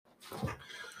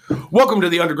Welcome to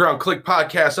the Underground Click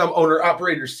Podcast. I'm owner,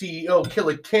 operator, CEO,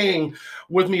 Killer King.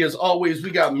 With me, as always,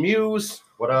 we got Muse.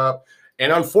 What up?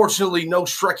 And unfortunately, no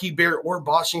Shreky Bear or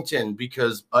Washington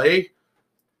because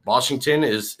Washington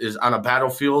is on a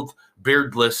battlefield,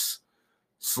 beardless,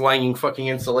 slanging fucking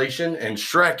insulation, and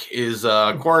Shrek is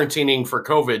quarantining for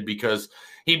COVID because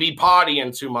he be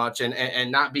partying too much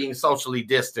and not being socially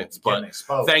distanced. But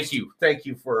thank you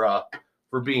for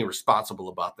being responsible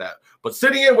about that. But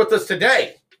sitting in with us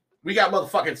today, we got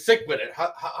motherfucking Sick with it.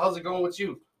 How's it going with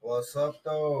you? What's up,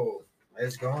 though?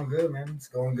 It's going good, man. It's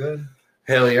going good.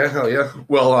 Hell yeah.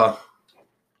 Well,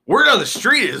 word on the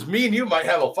street is me and you might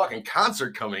have a fucking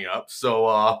concert coming up. So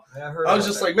I was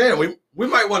just like, man, we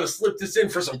might want to slip this in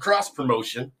for some cross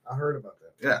promotion. I heard about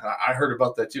that. Yeah, I heard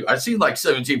about that too. I've seen like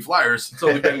 17 flyers. It's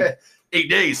only been 8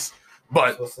 days,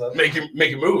 but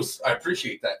making moves. I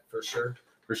appreciate that for sure.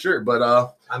 But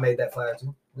I made that flyer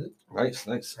too. Nice.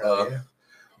 Yeah.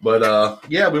 But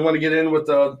we want to get in with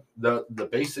the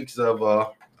basics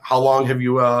of how long have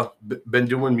you been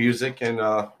doing music and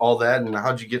all that, and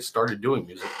how'd you get started doing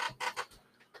music?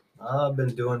 I've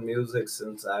been doing music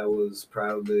since I was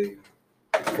probably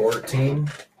 14.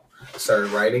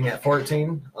 Started writing at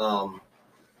 14.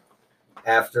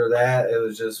 After that, it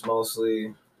was just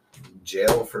mostly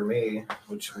jail for me,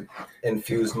 which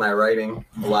infused my writing.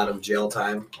 A lot of jail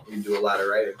time. You do a lot of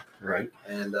writing. Right.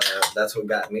 And that's what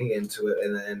got me into it.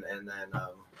 And then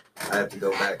I had to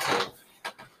go back to,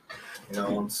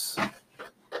 once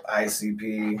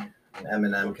ICP and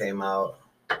Eminem came out.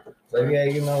 So yeah,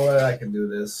 you know what? I can do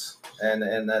this. And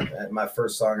that my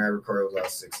first song I recorded was when I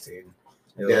was 16.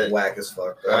 It was whack as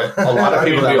fuck. A lot of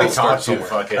people that we talk to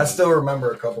fucking... I still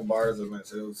remember a couple bars of it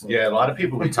too. So. Yeah, a lot of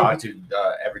people we talk to,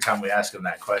 every time we ask them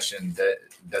that question,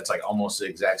 that's like almost the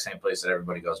exact same place that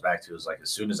everybody goes back to. Is like as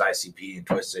soon as ICP and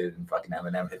Twisted and fucking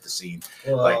Eminem hit the scene,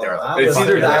 like they're like, it's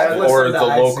either that or the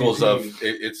locals of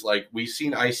it's like we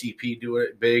seen ICP do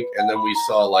it big, and then we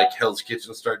saw like Hell's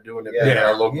Kitchen start doing it. Yeah,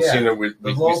 our local scene, and we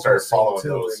started following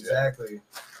those. Exactly.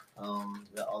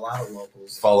 Yeah. A lot of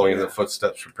locals following the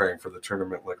footsteps, preparing for the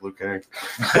tournament like Luke Hank.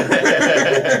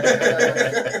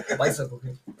 Bicycle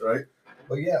King. Right.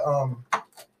 But yeah,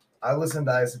 I listened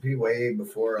to ICP way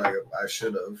before I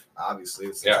should have.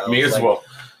 Obviously, me as well.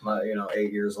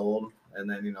 8 years old, and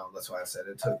then that's why I said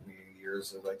it took me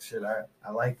years of like shit.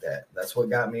 I like that. That's what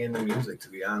got me into music. To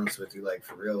be honest with you, like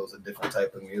for real, it was a different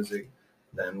type of music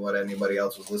than what anybody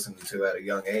else was listening to at a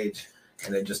young age,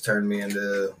 and it just turned me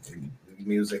into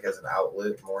music as an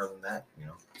outlet. More than that,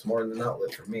 it's more than an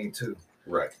outlet for me too.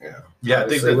 Right. Yeah. Yeah. I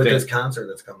think that with this concert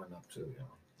that's coming up too.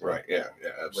 Right. Yeah.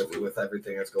 Absolutely. With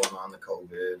everything that's going on, the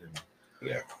COVID and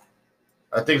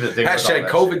I think the thing. Hashtag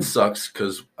COVID sucks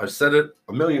because I've said it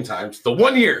a million times. The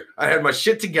 1 year I had my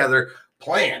shit together,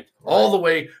 planned all the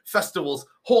way, festivals,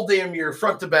 whole damn year,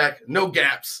 front to back, no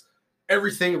gaps.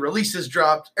 Everything, releases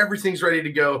dropped, everything's ready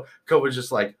to go. COVID's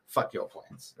just like, fuck your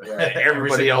plans. Right.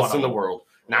 Everybody else in the world,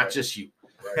 not just you.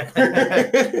 Right.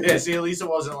 Yeah, see, at least it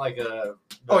wasn't like a...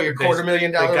 your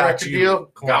 $250,000 record deal?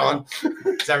 Gone.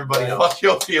 It's everybody else. Fuck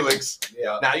your feelings.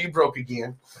 Yeah. Now you broke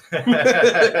again.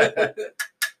 But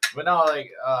no,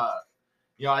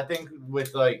 I think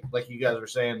with like you guys were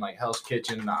saying, like Hell's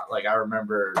Kitchen, I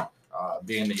remember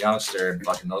being a youngster and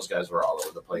fucking those guys were all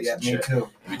over the place. Yeah, and me shit. too.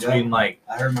 Between I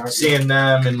remember seeing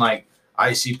them and like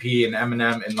ICP and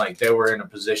Eminem, and like they were in a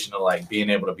position of like being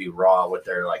able to be raw with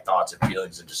their like thoughts and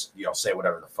feelings and just say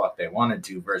whatever the fuck they wanted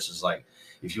to, versus like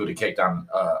if you would have kicked on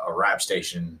a rap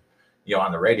station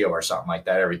on the radio or something like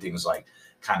that, everything's like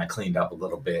kind of cleaned up a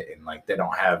little bit and like they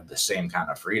don't have the same kind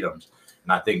of freedoms.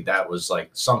 And I think that was like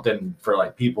something for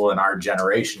like people in our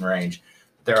generation range.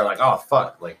 They're like, oh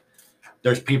fuck, like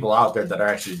there's people out there that are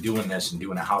actually doing this and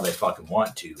doing it how they fucking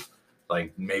want to.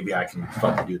 Like maybe I can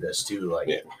fucking do this too. Like,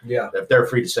 if they're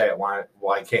free to say it,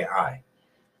 why can't I?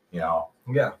 Yeah,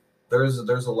 there's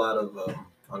a lot of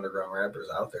underground rappers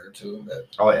out there too that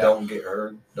don't get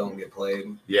heard, don't get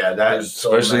played. Yeah, that's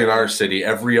especially in our city.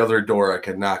 Every other door I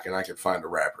could knock and I could find a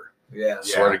rapper. Yeah,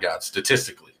 swear to God,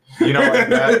 statistically.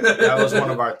 That was one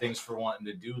of our things for wanting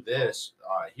to do this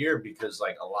here, because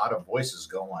like a lot of voices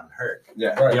go unheard.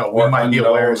 Yeah, right. We might be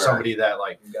aware of somebody that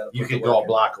like you could go a in.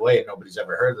 block away and nobody's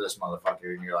ever heard of this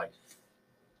motherfucker, and you're like,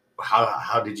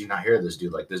 how did you not hear this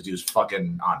dude? Like this dude's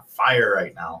fucking on fire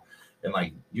right now, and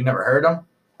like you never heard him.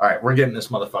 All right, we're getting this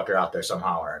motherfucker out there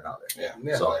somehow or another.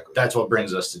 Yeah. So that's what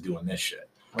brings us to doing this shit.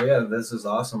 Well, yeah, this is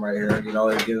awesome right here.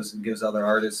 It gives other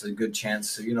artists a good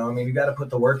chance to, you got to put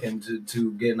the work into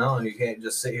to get known. You can't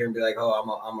just sit here and be like, oh,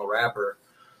 I'm a rapper.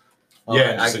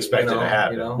 Yeah, just expect it to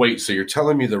happen. Wait, so you're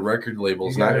telling me the record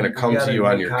label's You not gotta- going to come you to gotta you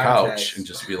on make your contacts. couch and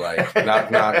just be like,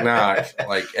 knock, knock, knock,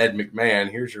 like Ed McMahon,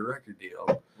 here's your record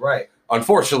deal. Right.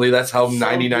 Unfortunately, that's how Some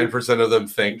 99% of them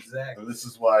think. Exactly. This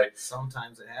is why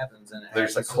Sometimes it happens, and it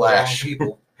There's a happens to clash. The wrong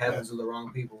people happens to the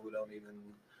wrong people who don't even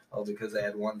because they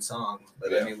had one song,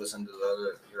 but then you listen to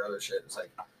your other shit. It's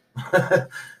like,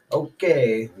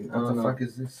 okay, I don't know.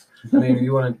 is this? I mean,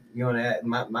 you want to add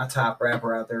my top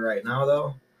rapper out there right now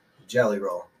though, Jelly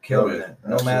Roll, killing it.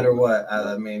 No matter what,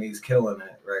 I mean, he's killing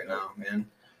it right now, man.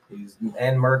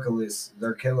 And Merkulis,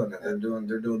 they're killing it. They're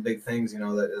doing big things. You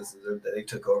know that they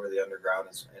took over the underground.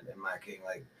 In my king,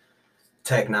 like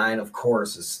Tech Nine, of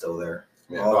course, is still there.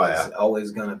 Yeah.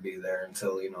 Always gonna be there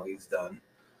until he's done,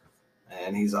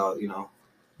 and he's all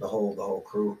the whole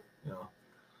crew,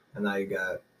 and now you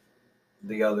got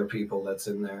the other people that's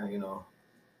in there,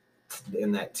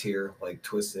 in that tier like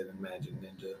Twisted and Magic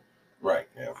Ninja. Right.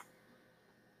 Yeah.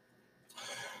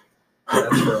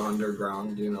 That's for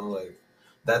underground, like.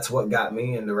 That's what got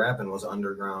me into rapping was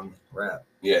underground rap.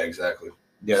 Yeah, exactly.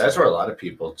 Yeah, that's where a lot of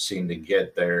people seem to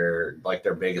get their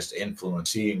biggest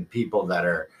influence, seeing people that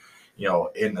are,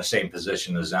 in the same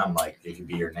position as them. Like it could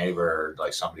be your neighbor or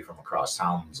like somebody from across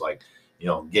town who's like,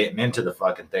 getting into the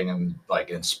fucking thing and like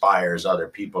inspires other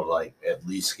people to like at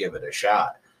least give it a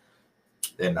shot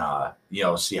and,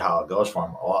 see how it goes for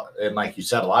them. And like you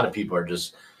said, a lot of people are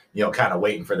just, kind of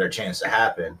waiting for their chance to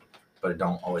happen. But it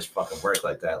don't always fucking work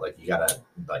like that. Like you gotta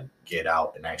like get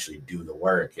out and actually do the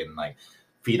work and like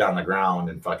feet on the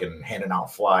ground and fucking handing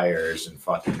out flyers and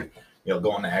fucking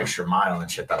going the extra mile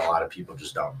and shit that a lot of people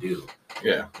just don't do.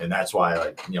 Yeah, and that's why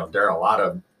like there are a lot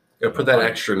of put that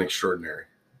extra in extraordinary.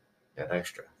 That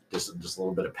extra, just a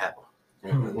little bit of pep.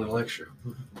 Yeah, a little extra.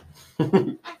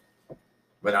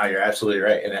 But no, you're absolutely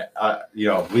right, and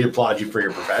we applaud you for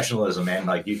your professionalism, man.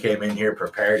 Like you came in here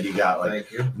prepared. You got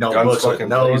like notebooks with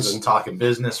notes and talking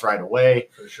business right away.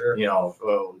 For sure.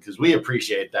 Because we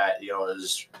appreciate that.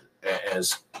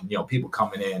 As people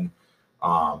coming in,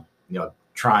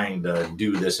 trying to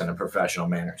do this in a professional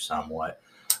manner, somewhat.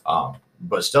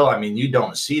 But still, I mean, you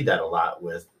don't see that a lot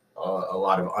with a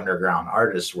lot of underground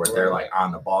artists where they're like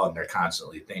on the ball and they're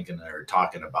constantly thinking or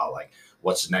talking about like,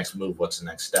 what's the next move? What's the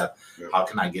next step? Yeah. How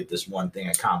can I get this one thing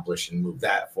accomplished and move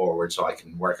that forward so I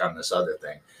can work on this other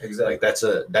thing? Exactly. Like that's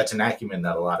an acumen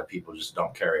that a lot of people just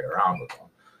don't carry around with them.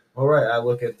 All right. I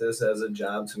look at this as a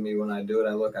job to me. When I do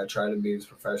it, I try to be as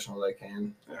professional as I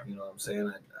can. Yeah. You know what I'm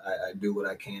saying? I do what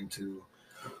I can to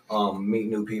meet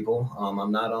new people.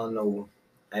 I'm not on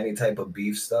any type of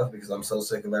beef stuff because I'm so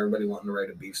sick of everybody wanting to write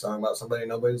a beef song about somebody.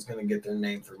 Nobody's going to get their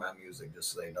name through my music,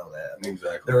 just so they know that. I mean,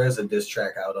 exactly. There is a diss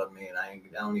track out on me, and I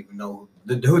don't even know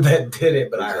the dude that did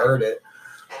it, but exactly. I heard it.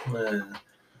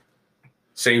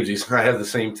 Samesies. I have the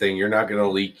same thing. You're not going to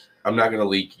leak. I'm not going to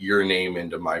leak your name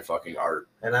into my fucking art.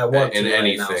 And I want to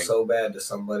right now so bad to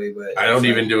somebody, but I don't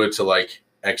even do it to like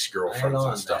ex-girlfriends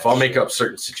and stuff. I'll make up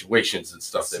certain situations and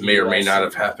stuff that may or may not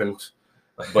have happened.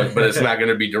 But it's not going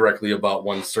to be directly about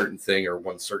one certain thing or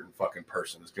one certain fucking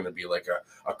person. It's going to be like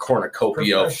a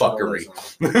cornucopia of fuckery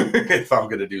if I'm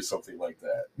going to do something like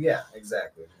that. Yeah,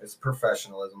 exactly. It's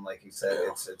professionalism, like you said.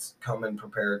 It's coming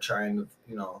prepared, trying to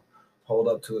hold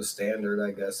up to a standard,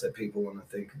 I guess, that people want to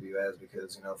think of you as,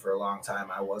 because for a long time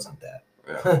I wasn't that.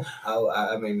 Yeah.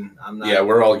 I mean, I'm not. Yeah,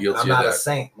 we're all guilty. I'm not of that. A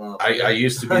saint. I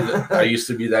used to be. I used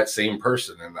to be that same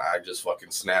person, and I just fucking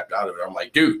snapped out of it. I'm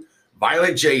like, dude.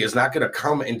 Violent J is not going to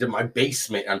come into my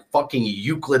basement on fucking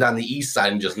Euclid on the east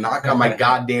side and just knock on my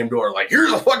goddamn door like,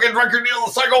 here's a fucking record deal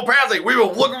of Psychopathic. We were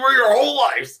looking for your whole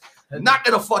lives. Not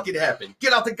going to fucking happen.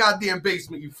 Get out the goddamn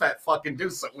basement, you fat fucking. Do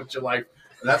something with your life.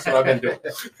 And that's what I've been doing.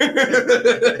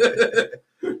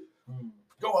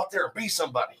 Go out there and be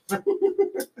somebody.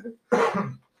 I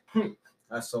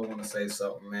still want to say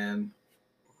something, man.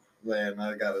 Man,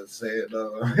 I got to say it,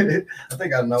 though. I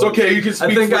think I know. It's okay. You can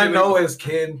speak. I think I know his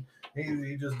kid.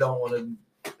 He just don't want to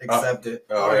accept it.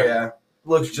 Oh yeah.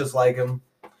 Looks just like him.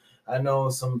 I know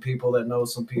some people that know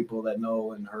some people that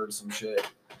know and heard some shit.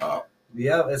 Oh.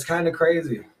 Yeah, it's kind of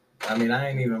crazy. I mean, I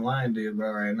ain't even lying to you,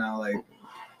 bro, right now. Like,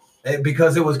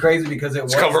 because it was crazy because it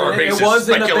was in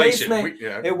a basement.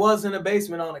 It was in a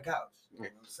basement on a couch.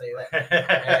 Say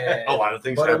that. A lot of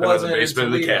things happen in the basement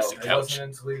of the casting couch. It wasn't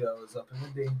in Toledo. It was up in the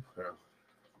D. Yeah.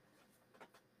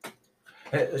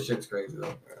 This shit's crazy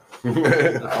though.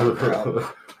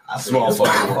 Small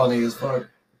fucking funny as fuck.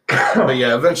 But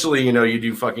yeah, eventually, you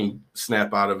do fucking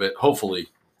snap out of it. Hopefully,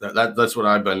 that's what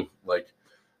I've been like.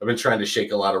 I've been trying to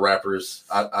shake a lot of rappers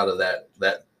out of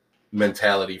that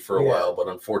mentality for a while, but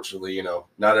unfortunately,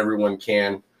 not everyone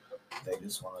can. They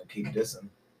just want to keep dissing.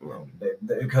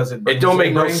 Because it don't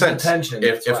make no brings sense. attention.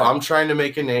 If That's why. I'm trying to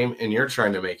make a name and you're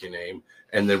trying to make a name,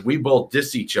 and then we both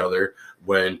diss each other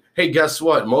when, hey, guess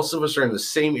what? Most of us are in the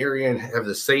same area and have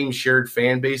the same shared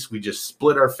fan base. We just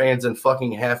split our fans in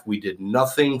fucking half. We did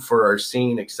nothing for our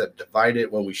scene except divide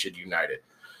it when we should unite it.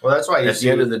 Well, that's why you At see.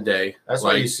 the end of the day, That's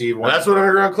why like, you see. and that's what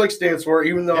Underground Click stands for.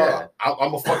 Even though Yeah.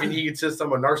 I'm a fucking egotist,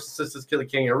 I'm a narcissist, Killer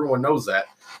King. Everyone knows that.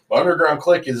 But Underground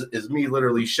Click is me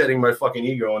literally shedding my fucking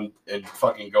ego and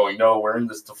fucking going, no, we're in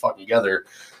this to fucking together,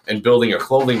 and building a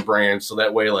clothing brand so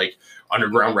that way, like,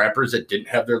 underground rappers that didn't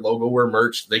have their logo or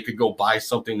merch, they could go buy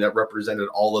something that represented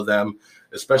all of them.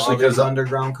 Especially because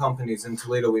underground companies in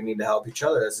Toledo, we need to help each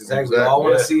other. That's exactly. We all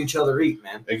want to see each other eat,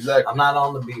 man. Exactly. I'm not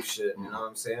on the beef shit. You know what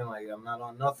I'm saying? Like, I'm not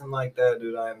on nothing like that,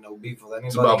 dude. I have no beef with anybody.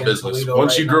 It's about business.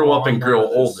 Once you grow up and grow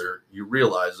older, you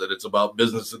realize that it's about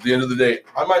business. At the end of the day,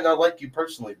 I might not like you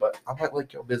personally, but I might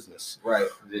like your business. Right.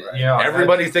 You know,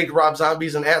 everybody think Rob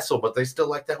Zombie's an asshole, but they still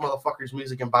like that motherfucker's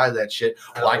music and buy that shit.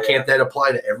 Why can't that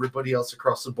apply to everybody else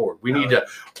across the board? We need to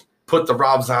put the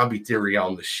Rob Zombie theory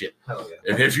on the shit. Hell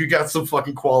yeah. If you got some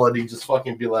fucking quality, just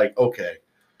fucking be like, okay,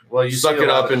 well, you suck it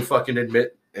up and fucking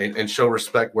admit and show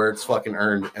respect where it's fucking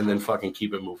earned, and then fucking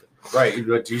keep it moving. Right.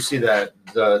 But do you see that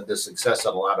the success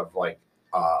that a lot of like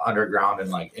underground and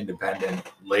like independent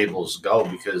labels go,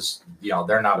 because you know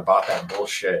they're not about that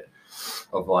bullshit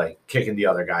of like kicking the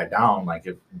other guy down. Like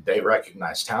if they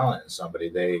recognize talent in somebody,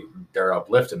 they're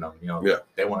uplifting them. You know,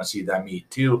 they want to see them eat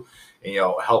too. And, you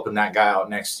know, helping that guy out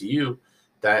next to you,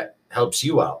 that helps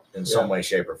you out in some way,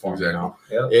 shape, or form. Exactly.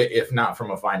 You know, if not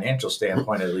from a financial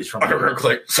standpoint, at least from Underground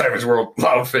Click, Savage World,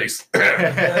 Loud Face.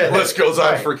 List goes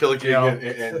on for Killer King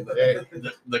and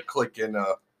the click and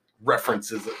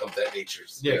references of that nature.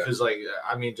 Yeah, because like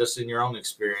I mean, just in your own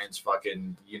experience,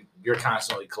 fucking, you're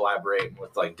constantly collaborating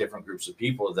with like different groups of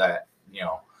people that you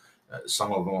know.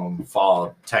 Some of them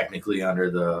fall technically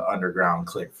under the Underground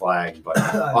Click flag, but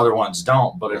other ones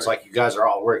don't. But it's like you guys are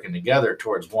all working together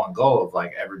towards one goal of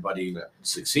like everybody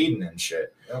succeeding and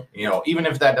shit. Yep. You know, even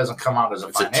if that doesn't come out as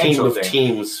it's financial a team thing, of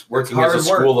teams working as a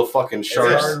school of fucking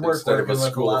sharks instead of a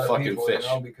school of fucking people, fish. You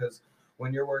know, because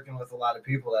when you're working with a lot of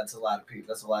people, that's a lot of people.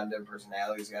 That's a lot of different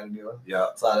personalities you got to deal with. Yeah,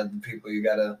 it's a lot of people you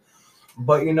got to.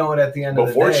 But you know what? At the end of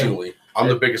the day, fortunately, I'm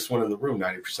the biggest one in the room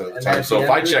 90% of the time. So if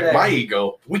I check my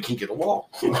ego, we can get along.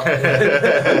 Well,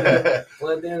 at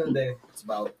the end of the day, it's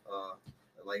about,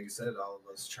 like you said, all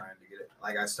of us trying to get it.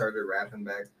 Like I started rapping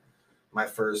back. My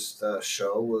first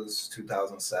show was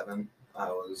 2007.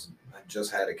 I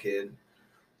just had a kid.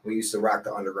 We used to rock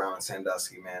the underground in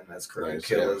Sandusky, man. That's Crooked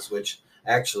Killers, which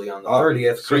actually on the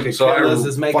 30th, Crooked Killers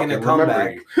is making a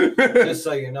comeback. Just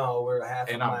so you know, we're half.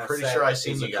 And I'm pretty sure I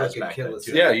seen you guys back then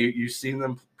too. Yeah, you seen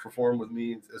them perform with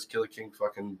me as Killer King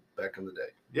fucking back in the day.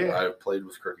 Yeah, I played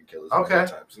with Crooked Killers. Okay,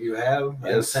 times. You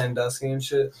have Sandusky and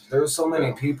shit. There's so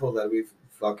many people that we've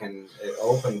fucking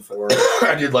opened for.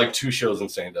 I did like 2 shows in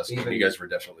Sandusky. You guys were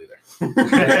definitely there.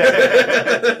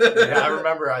 Yeah, I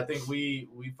remember. I think we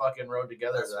fucking rode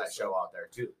together to that show out there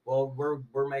too. Well,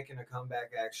 we're making a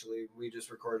comeback. Actually, we just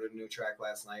recorded a new track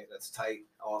last night. That's tight,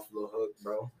 off the hook,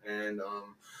 bro. And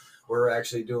we're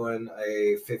actually doing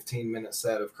a 15-minute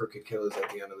set of Crooked Killers at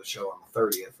the end of the show on the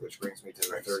 30th, which brings me to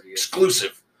the 30th.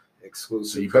 Exclusive.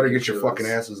 So you better get your fucking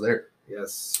asses there.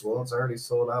 Yes. Well, it's already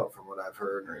sold out from what I've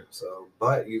heard. Right. So,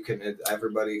 but you can.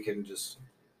 Everybody can just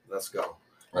let's go.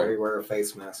 Right. Wear a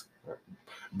face mask.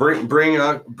 Bring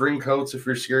coats if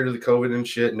you're scared of the COVID and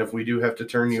shit. And if we do have to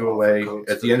turn you away,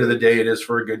 at the end of the day, it is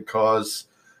for a good cause.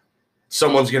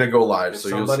 Someone's gonna go live, so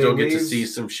you'll still get to see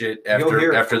some shit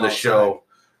after the show.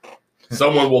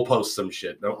 Someone will post some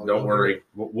shit. Don't worry.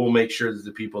 We'll make sure that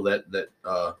the people that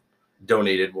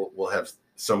donated will have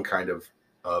some kind of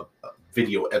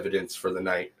video evidence for the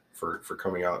night for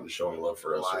coming out and showing love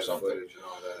for us or something. Footage and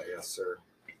all that. Yes, sir.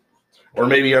 Or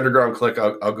maybe Underground Click,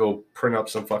 I'll go print up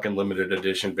some fucking limited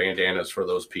edition bandanas for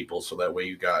those people, so that way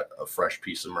you got a fresh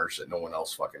piece of merch that no one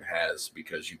else fucking has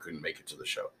because you couldn't make it to the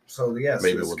show. So yes,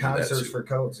 maybe it's concerts for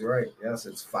coats. You're right. Yes,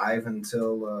 it's 5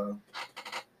 until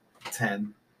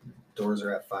 10. Doors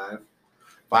are at 5.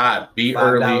 5. Be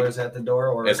early. $5 at the door.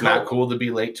 Or it's not cool to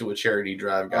be late to a charity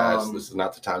drive, guys. This is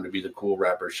not the time to be the cool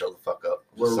rapper. Show the fuck up.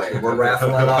 We're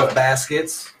raffling off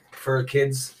baskets for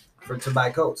kids to buy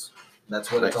coats. That's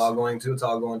what it's all going to. It's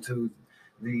all going to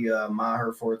the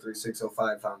Maher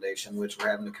 43605 Foundation, which we're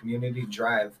having a community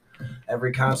drive.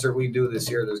 Every concert we do this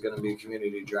year, there's going to be a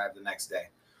community drive the next day.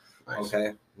 Nice.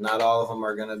 Okay, not all of them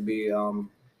are going to be they're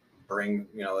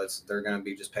going to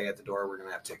be just pay at the door. We're going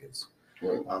to have tickets.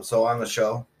 Right. So on the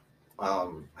show,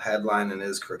 headlining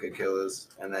is Crooked Killers,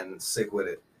 and then Sick With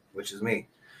It, which is me.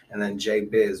 And then J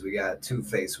Biz, we got Two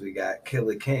Face, we got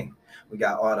Killer King, we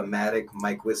got Automatic,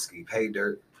 Mike Whiskey, Pay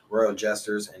Dirt, Royal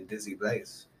Jesters, and Dizzy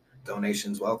Blaze.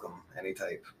 Donations welcome, any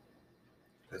type,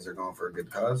 because they're going for a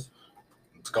good cause.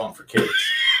 It's going for kids.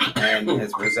 And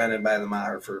it's presented by the Mount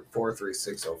Hartford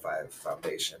 43605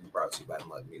 Foundation, brought to you by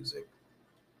Mud Music.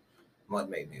 Mud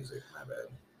Made Music, my bad.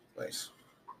 Nice.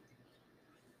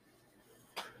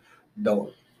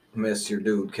 Don't miss your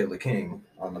dude, Killer King,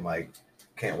 on the mic.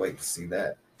 Can't wait to see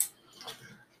that.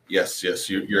 Yes,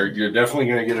 you're definitely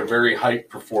going to get a very hyped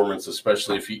performance,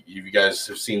 especially if you guys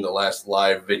have seen the last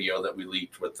live video that we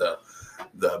leaked with the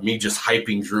me just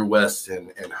hyping Drew West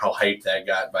and how hyped that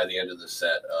got by the end of the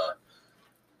set.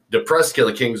 Depressed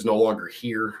Killer King's no longer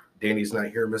here. Danny's not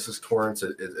here, Mrs. Torrance.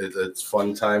 It's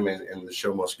fun time, and the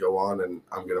show must go on, and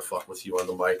I'm going to fuck with you on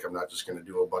the mic. I'm not just going to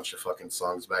do a bunch of fucking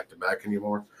songs back to back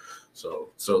anymore.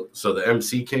 So the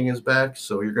MC King is back,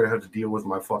 so you're going to have to deal with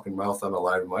my fucking mouth on a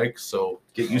live mic, so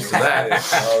get used to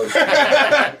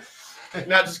that.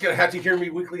 Not just going to have to hear me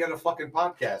weekly on a fucking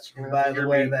podcast. You're gonna have By to the hear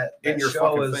way, me that in your show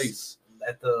fucking is face.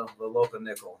 at the local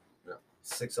nickel. Yeah.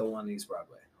 601 East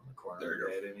Broadway, on the corner There you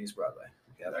of Red and East Broadway.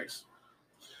 Yep. Nice.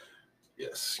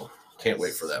 Yes. Can't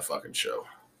wait for that fucking show.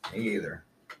 Me either.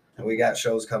 And we got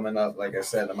shows coming up. Like I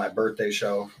said, on my birthday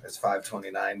show, it's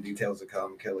 5/29. Details to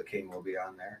come. Killer King will be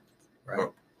on there. Right.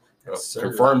 Oh. Yes, sir.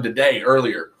 Confirmed today,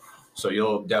 earlier. So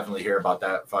you'll definitely hear about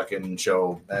that fucking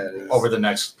show That is over the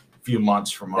next few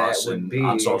months from That us would and be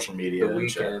on social media. the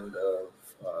and shit. weekend of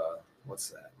what's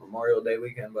that? Memorial Day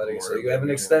weekend, buddy. So Memorial you have an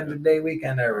Day extended weekend. day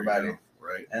weekend, everybody,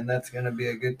 Right. and that's gonna be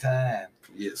a good time.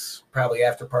 Yes. Probably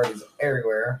after parties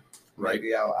everywhere. Right.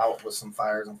 Maybe out with some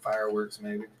fires and fireworks,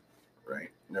 maybe Right.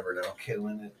 Never know.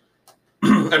 killing it.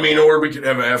 I mean, or we could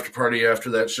have an after party after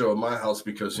that show at my house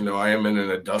because, I am in an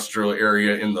industrial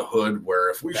area in the hood where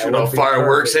if we That shoot would off be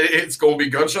fireworks, perfect. it's going to be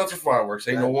gunshots or fireworks.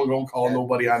 Ain't no one going to call That'd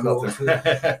nobody be on cool, nothing. too.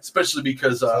 Especially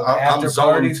because So the I'm after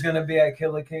zoned party's gonna be at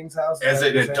Killer King's house. Is as that what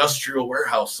an you're saying? industrial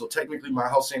warehouse. So technically my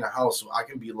house ain't a house. So I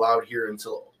can be loud here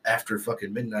until after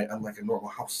fucking midnight, unlike a normal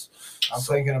house. I'm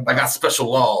So thinking I about got special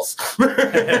laws.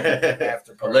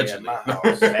 after party Allegedly. at my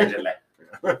house.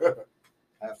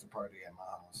 After party at my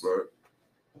house.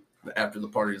 But after the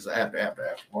party is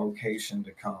after. Location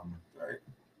to come.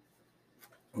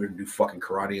 We're going to do fucking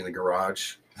karate in the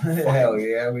garage. Hell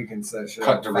yeah, we can set shit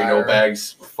Cut on Dorito fire.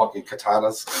 bags with fucking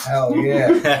katanas. Hell yeah.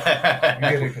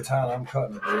 You get a katana, I'm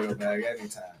cutting a burrito bag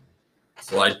anytime.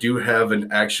 Well, I do have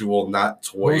an actual not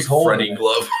toy Who's holding Freddy it?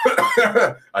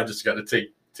 glove. I just got to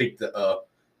take the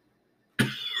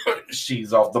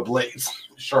sheaths off the blades,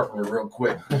 sharpen it real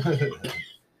quick.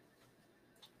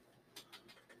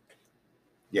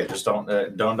 Yeah, just don't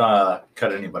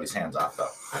cut anybody's hands off though.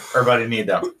 Everybody need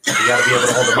them. You got to be able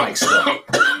to hold the mic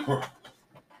still.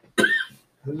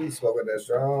 Who's smoking that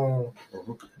strong?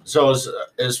 So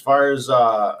as far as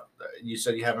you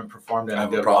said you haven't performed in I a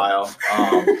have a good problem.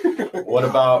 while. What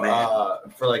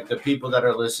about for like the people that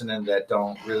are listening that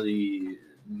don't really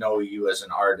know you as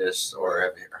an artist or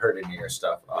have heard any of your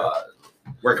stuff?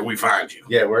 Where can we find you?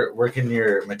 Yeah, where can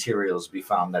your materials be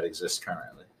found that exist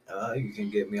currently? You can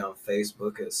get me on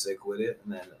Facebook at Sick With It,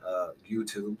 and then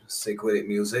YouTube, Sick With It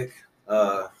Music.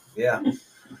 Yeah,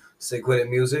 Sick With It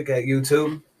Music at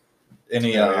YouTube.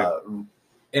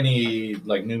 Any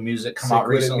like new music come Sick out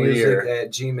With It recently? Music Or,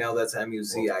 at Gmail. That's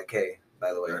MUZIK,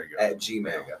 by the way. There you go. At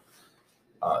Gmail.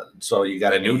 so you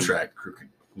got Got a new track,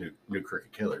 new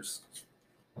Crooked Killers.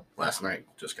 Last night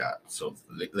just got so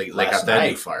they got Last that new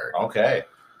night? fire. Okay.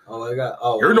 Oh, I got.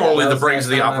 Oh, You're normally that the was brains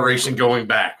of the last time I operation going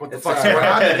back. What the It's fuck's all going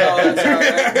on right. today? No, it's all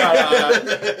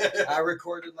right. right. I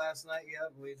recorded last night.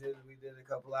 Yep, we did a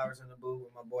couple hours in the booth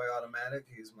with my boy Automatic.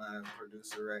 He's my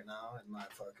producer right now and my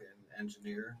fucking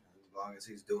engineer. As long as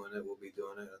he's doing it, we'll be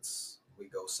doing it. We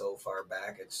go so far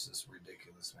back, it's just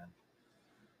ridiculous, man.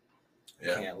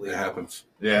 Yeah, Can't leave it him. happens.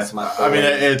 Yeah. That's my I mean, boy.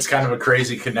 it's kind of a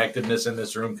crazy connectedness in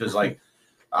this room because, like,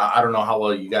 I don't know how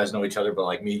well you guys know each other, but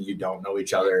like me and you don't know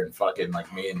each other, and fucking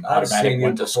like me and I've Automatic seen you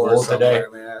went to before school today.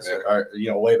 somewhere, man. That's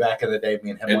Yeah. Or way back in the day,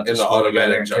 me and him In went to the school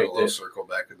together automatic and kicked Juggalo it. circle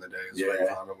back in the days. Yeah. Right,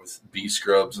 found him with B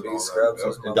Scrubs and B all Scrubs that.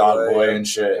 was my And Dog boy. Boy and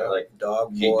shit. Yeah. Like,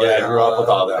 Dog He- Boy. yeah, I grew up with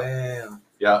all that. Man.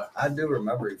 yeah, I do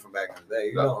remember you from back in the day.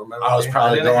 You Yeah. don't remember? I was me?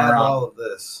 probably I didn't going have around. all of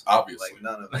this. Obviously. Like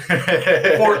none of it.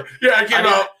 I came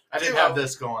out I didn't have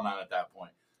this going on at that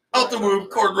point. out the womb,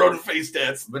 cornrow and face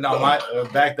dance. But no, my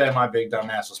back then my big dumb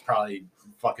ass was probably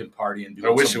fucking partying. Doing I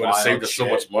wish it some would have wild saved us so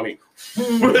shit. much money.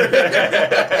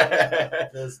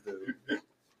 This dude.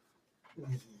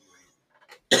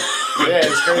 Yeah,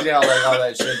 it's crazy how like all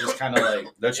that shit just kind of like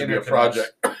That should be a interconnects.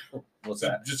 project. What's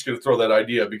that? Just gonna throw that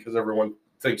idea because everyone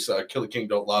thinks Killer King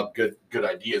don't lob good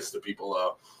ideas to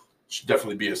people. Should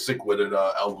definitely be a sick-witted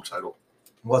album title.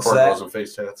 What's Cornrows that? and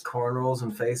face tats. Cornrows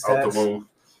and face Out tats. the womb.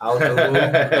 Out the womb.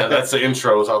 Yeah, that's the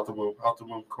intro. Is out the womb. Out the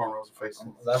womb. Cornrows and face tats.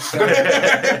 That's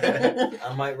good.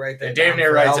 I might write that. It damn down near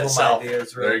for writes album itself.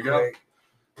 ideas There you go. quick.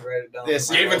 Write it down. This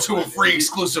for my Gave it to album him free, ideas.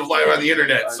 exclusive, live on the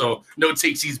internet. So no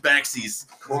takesies, backsies. He's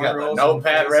got the Cornrows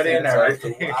notepad and ready and face tats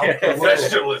everything. out the womb.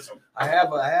 Professionalism. I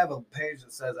have a page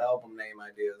that says album name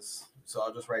ideas, so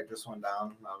I'll just write this one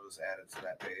down. And I'll just add it to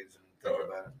that page and think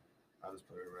about it. I'll just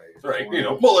put it right. Right, you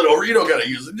know, mull it over. You don't gotta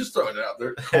use it. Just throw it out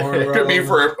there. Cornrows. Could be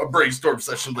for a brainstorm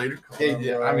session later.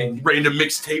 Yeah, I mean, Random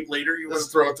mixtape later. You want to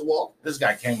throw at the wall? this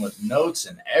guy came with notes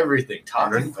and everything,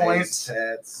 talking Face points.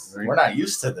 tats. We're not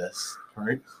used to this.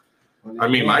 Right. What do I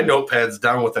you mean, my notepad's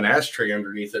down with an ashtray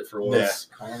underneath it for once.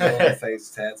 Cornrow face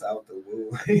tats out the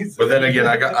woo. But then again,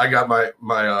 I got my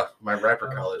rapper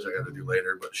college I got to do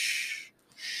later. But shh,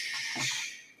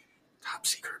 top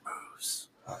secret moves.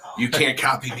 You can't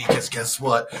copy me because guess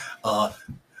what?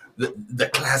 The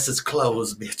class is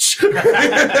closed, bitch.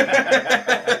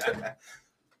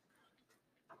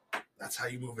 That's how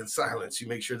you move in silence. You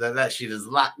make sure that shit is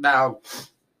locked down.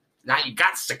 Now you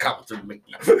got to come through me.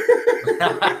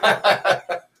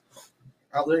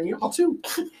 I'll learn y'all too.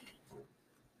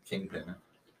 Kingpin.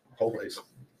 Always.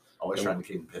 Always trying to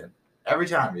kingpin. Every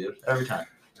time, dude. Every time.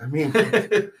 I mean,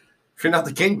 if you're not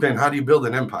the kingpin, how do you build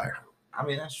an empire? I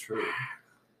mean, that's true.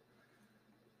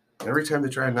 Every time they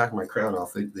try and knock my crown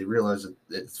off, they realize that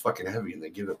it's fucking heavy and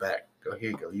they give it back. Go, here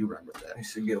you go. You run with You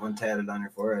should get one tatted on your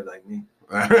forehead like me.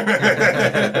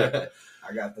 that.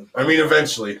 I got the. I mean,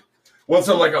 eventually. Once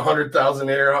I'm like 100,000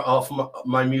 air off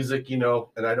my music, you know,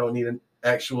 and I don't need an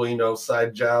actual, you know,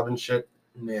 side job and shit,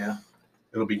 Yeah,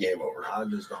 it'll be game over. I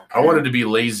just don't. I Care. wanted to be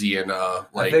lazy and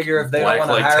like I figure if they don't black want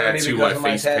to light hire me tattoo because my of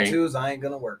my face paint. tattoos, I ain't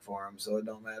gonna work for them, so it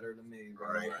don't matter to me. Bro.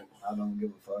 Right. I don't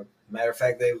give a fuck. Matter of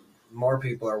fact, more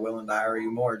people are willing to hire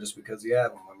you more just because you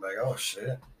have them. I'm like, oh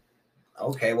shit.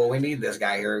 Okay, well we need this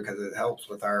guy here because it helps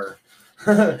with our.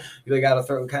 They got to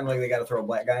throw a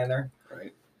black guy in there.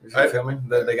 Right. You feel me?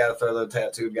 They got to throw the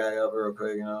tattooed guy up real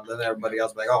quick, you know. Then everybody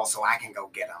else be like, oh, so I can go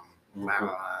get him.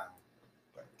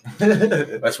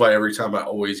 That's why every time I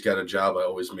always got a job, I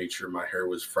always made sure my hair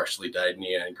was freshly dyed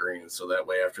neon green. So that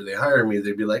way, after they hire me,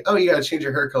 they'd be like, oh, you got to change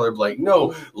your hair color. I'm like,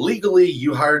 no, legally,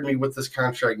 you hired me with this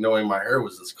contract knowing my hair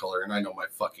was this color, and I know my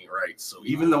fucking rights. So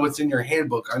even though it's in your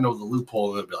handbook, I know the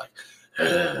loophole, and they'd be like,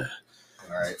 ugh.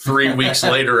 All right. 3 weeks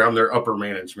later, I'm their upper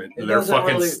management. It And they're doesn't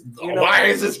fucking, really- you know- why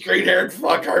is this green haired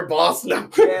fuck our boss now?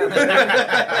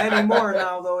 Yeah, anymore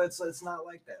now though it's not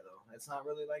like that though. It's not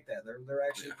really like that. They're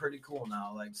actually pretty cool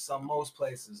now. Like most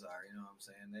places are. You know what I'm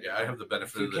saying? Yeah, I have the If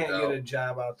benefit you of the can't doubt. get a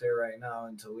job out there right now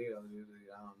in Toledo, dude,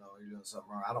 I don't know. You're doing something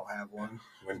wrong. I don't have one.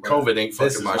 When But COVID ain't This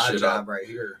fucking is my my shit job up, right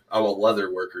here. I'm a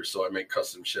leather worker, so I make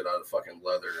custom shit out of fucking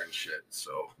leather and shit.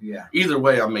 So Yeah. either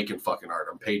way, I'm making fucking art.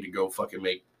 I'm paid to go fucking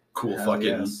make cool Hell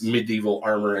fucking yes. medieval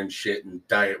armor and shit and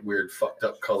dye it weird fucked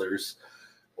up colors,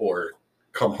 or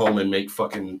come home and make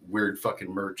fucking weird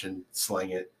fucking merch and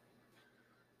slang it,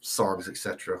 songs,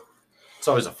 etc. It's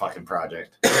always a fucking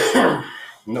project.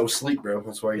 No sleep, bro.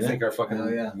 That's why you Yeah. think I fucking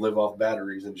Hell yeah. live off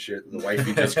batteries and shit. And the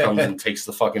wifey just comes and takes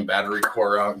the fucking battery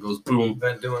core out and goes boom.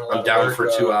 Been doing a lot I'm of down work,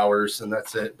 for 2 hours and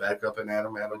that's it. Back up and at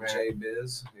him. Jay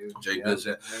Biz. Dude. Jay Biz,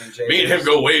 yeah. Me Me and him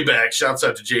go way back. Shouts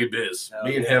out to Jay Biz. Hell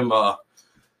Me and yeah. him,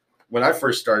 when I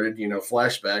first started, you know,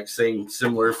 flashback, same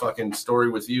similar fucking story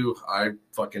with you. I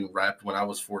fucking rapped when I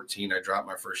was 14. I dropped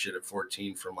my first shit at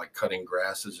 14 from like cutting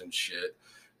grasses and shit,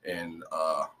 and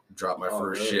dropped my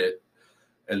first really? shit.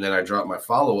 And then I dropped my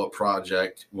follow-up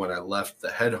project when I left the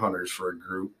Headhunters for a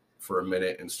group for a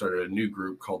minute and started a new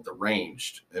group called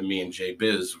Deranged. And me and Jay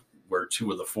Biz were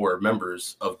 2 of the 4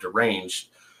 members of Deranged.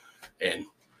 And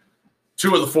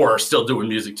 2 of the 4 are still doing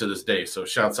music to this day. So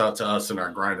shouts out to us and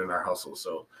our grind and our hustle.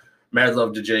 So mad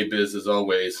love to Jay Biz as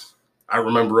always. I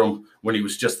remember him when he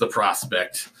was just the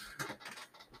prospect.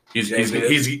 He's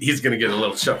gonna get a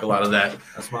little chuckle out of that.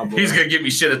 That's my boy. He's gonna give me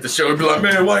shit at the show and be like,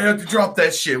 man, why you have to drop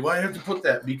that shit? Why you have to put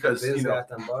that? Because Biz you know, got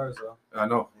them bars though. I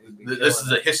know He'd be this is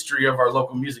killing a history of our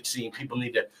local music scene. People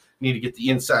need to get the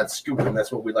inside scoop, and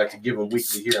that's what we like to give them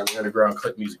weekly here on the Underground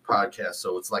Click Music Podcast.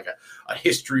 So it's like a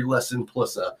history lesson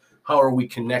plus a how are we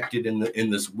connected in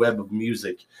this web of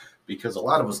music, because a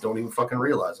lot of us don't even fucking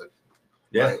realize it.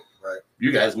 Yeah. Right.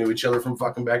 You guys knew each other from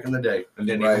fucking back in the day. I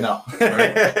didn't Right. even know.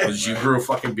 Because you grew a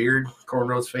fucking beard,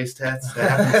 cornrows, face tats.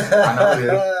 That right. happens. I know, dude.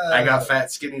 I got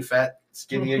fat,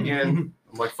 skinny again.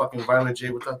 I'm like fucking Violent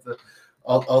J without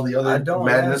all the I other don't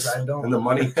madness I don't. and the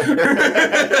money. You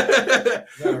gotta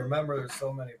remember, there's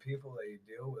so many people that you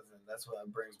deal with, and that's what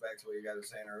brings back to what you guys were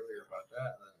saying earlier about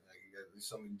that. Like, you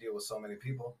deal with so many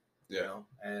people. You know,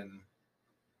 and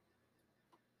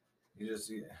you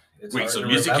just it's Wait, hard so to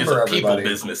music is remember a people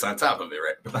everybody. business on top of it,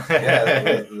 right?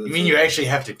 Yeah, You mean you actually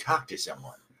have to talk to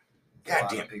someone? There's a lot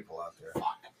Goddamn of people out there.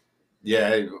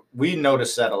 Yeah, we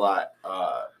noticed that a lot.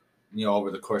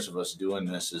 Over the course of us doing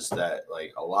this, is that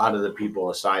like a lot of the people,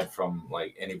 aside from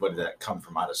like anybody that come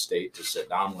from out of state to sit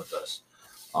down with us,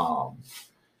 we'll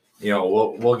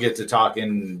get to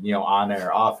talking, on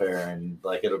air, off air, and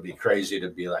like it'll be crazy to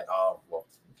be like, oh, well,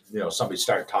 somebody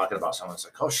started talking about someone. It's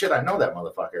like, oh shit, I know that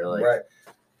motherfucker. Like,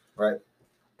 Right.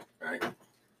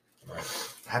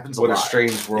 happens a What lot. a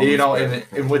strange world.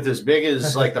 And with as big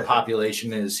as like the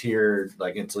population is here,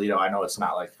 like in Toledo, I know it's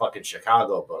not like fucking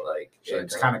Chicago, but like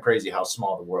it's kind of crazy how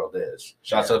small the world is.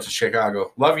 Shouts out to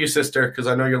Chicago. Love you, sister, because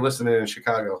I know you're listening in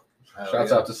Chicago.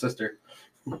 Shouts out to sister.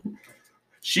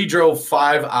 She drove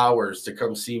 5 hours to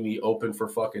come see me open for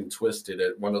fucking Twisted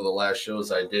at one of the last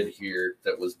shows I did here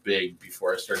that was big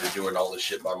before I started doing all this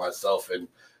shit by myself and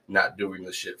not doing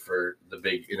the shit for the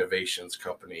big innovations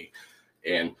company.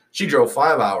 And she drove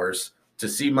 5 hours to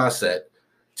see my set,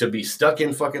 to be stuck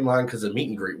in fucking line because the meet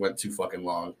and greet went too fucking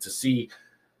long, to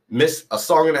miss a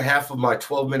song and a half of my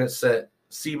 12-minute set,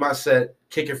 see my set,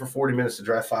 kick it for 40 minutes to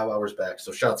drive 5 hours back.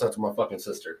 So shouts out to my fucking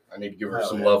sister. I need to give her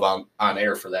some love on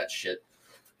air for that shit.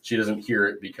 She doesn't hear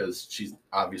it because she's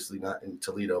obviously not in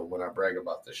Toledo when I brag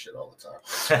about this shit all the time.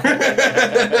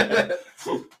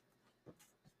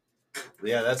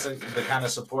 Yeah, that's the kind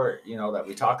of support, that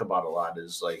we talk about a lot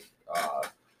is like,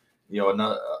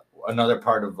 another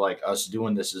part of like us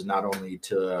doing this is not only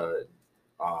to,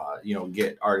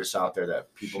 get artists out there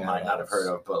that people might not have heard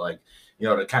of, but like,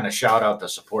 to kind of shout out the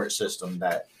support system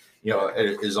that,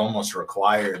 is almost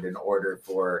required in order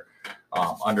for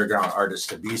underground artists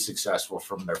to be successful,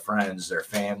 from their friends, their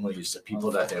families, the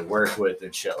people that they work with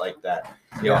and shit like that,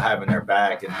 having their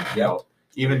back and,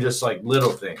 even just like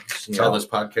little things. That's how this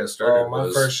podcast started.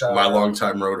 My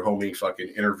longtime road homie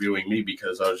fucking interviewing me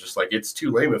because I was just like, it's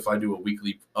too lame if I do a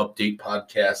weekly update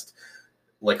podcast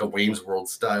like a Wayne's World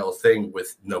style thing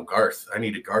with no Garth. I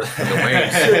need a Garth for the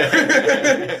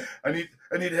Waynes. I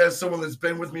need to have someone that's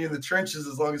been with me in the trenches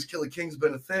as long as Killer King's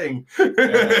been a thing. There's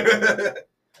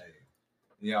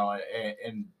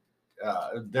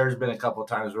been a couple of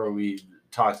times where we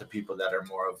talk to people that are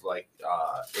more of like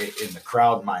in the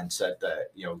crowd mindset that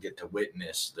get to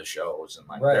witness the shows and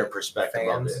like their perspective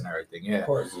of it and everything. Yeah,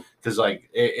 because like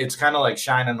it's kind of like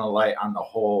shining a light on the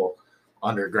whole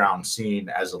underground scene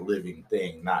as a living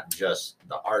thing, not just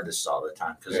the artists all the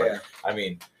time. Because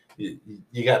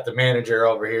you got the manager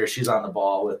over here; she's on the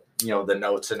ball with the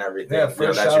notes and everything. Yeah,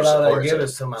 first shout out I give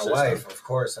is to my wife, of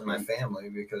course, and my family,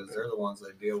 because they're the ones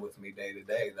that deal with me day to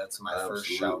day. That's my first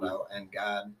shout out, and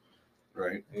God.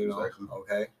 Right. Exactly.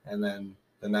 Okay. And then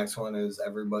the next one is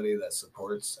everybody that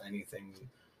supports anything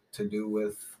to do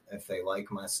with, if they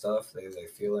like my stuff, they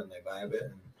feel it and they vibe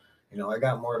it. And, I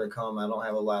got more to come. I don't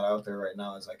have a lot out there right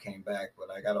now as I came back,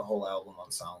 but I got a whole album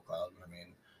on SoundCloud. I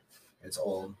mean, it's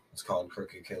old. It's called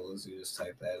Crooked Killers. You just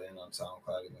type that in on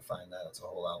SoundCloud. You can find that. It's a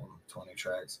whole album, 20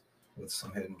 tracks with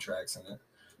some hidden tracks in it.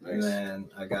 Nice. And then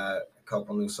I got a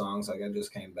couple new songs. Like I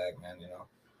just came back, man,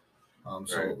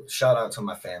 So shout out to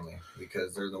my family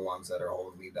because they're the ones that are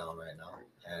holding me down right now.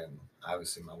 And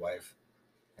obviously my wife,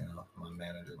 my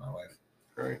manager, my wife.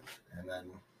 Right. And then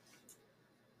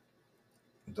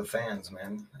the fans,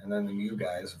 man. And then you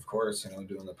guys, of course,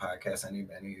 doing the podcast,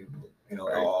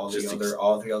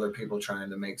 all the other people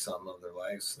trying to make something of their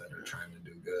lives that are trying to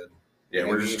do good. Yeah,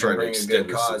 we're just trying to extend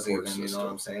the cause, support even, system. You know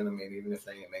what I'm saying? I mean, even if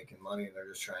they ain't making money, they're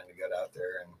just trying to get out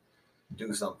there and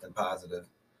do something positive.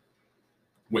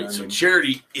 Wait, so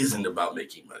charity isn't about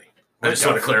making money. I just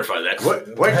want to clarify that. What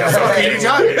the fuck are you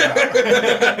talking about?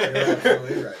 You're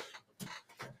absolutely right.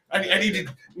 I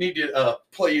need to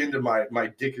play into my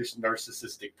dickish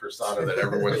narcissistic persona that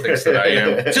everyone thinks that I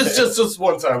am. Just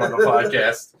one time on the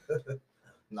podcast.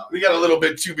 No, we got a little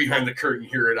bit too behind the curtain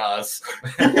here at Oz.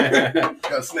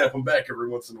 Gotta snap them back every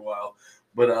once in a while.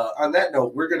 But on that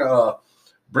note, we're gonna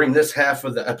bring this half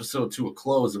of the episode to a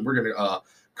close, and we're gonna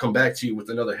come back to you with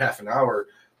another half an hour.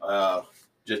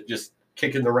 Just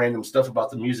kicking the random stuff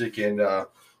about the music and the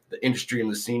industry and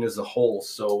the scene as a whole.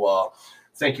 So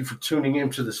thank you for tuning in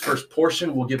to this first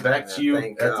portion. We'll get back to you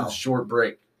after the short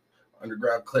break.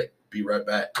 Underground Click. Be right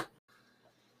back.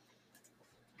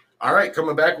 All right,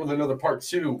 coming back with another part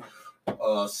two.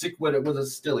 Sick with it with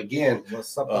us still again.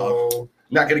 What's up?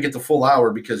 Not going to get the full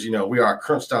hour because, we are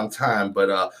crunched on time,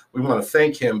 but we want to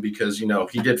thank him because,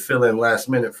 he did fill in last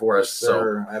minute for us.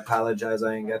 Sir, I apologize.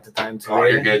 I ain't got the time today. Oh,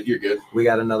 you're good. You're good. We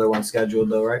got another one scheduled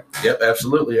though, right? Yep,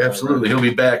 absolutely. Absolutely. He'll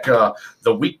be back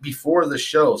the week before the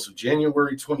show. So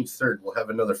January 23rd, we'll have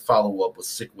another follow-up with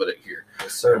Sick With It here.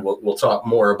 Yes, sir. And we'll talk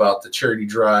more about the charity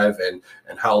drive and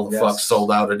how the fuck Yes.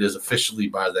 sold out it is officially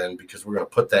by then, because we're going to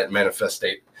put that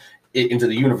manifestate it into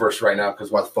the universe right now,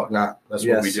 because why the fuck not? That's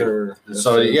what we do. Sir. Yes,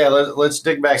 So sir. yeah, let's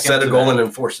dig back Set into a goal that. and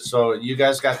enforce it. So you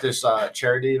guys got this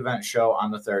charity event show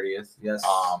on the 30th. Yes.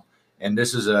 And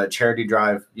this is a charity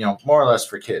drive, more or less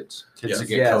for kids to Yes.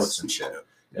 get Yes. coats and shit.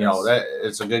 That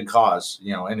it's a good cause.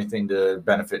 Anything to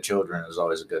benefit children is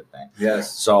always a good thing. Yes.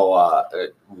 So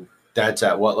that's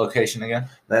at what location again?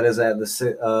 That is at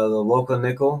the local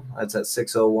nickel. That's at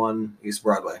 601 East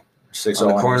Broadway.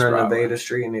 601 On the corner East of Broadway. Nevada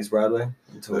Street in East Broadway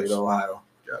in Toledo, Ohio.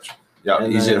 Gotcha. Yeah,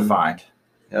 And easy to then- find.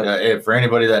 Yep. For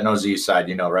anybody that knows the East Side,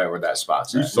 right where that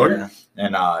spot's at. Sorry? Yeah.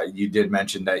 And you did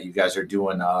mention that you guys are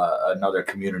doing another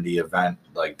community event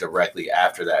like directly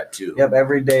after that too. Yep,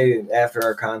 every day after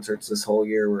our concerts this whole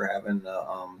year, we're having a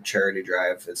charity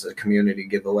drive. It's a community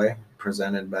giveaway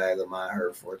presented by the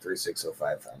Maher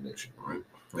 43605 Foundation.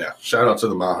 Yeah. Shout out to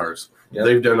the Mahars. Yep.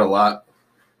 They've done a lot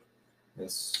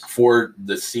Yes. for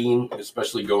the scene,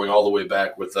 especially going all the way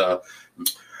back with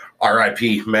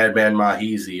R.I.P. Madman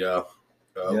Mahizi.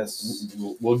 Yes.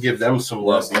 We'll give them some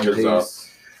love Rest in because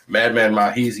peace. Madman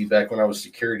Mahizi, back when I was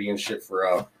security and shit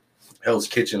for Hell's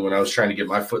Kitchen, when I was trying to get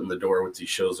my foot in the door with these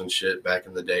shows and shit back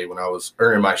in the day when I was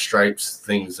earning my stripes,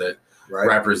 things that Right.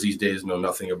 rappers these days know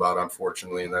nothing about,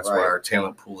 unfortunately, and that's why Right. our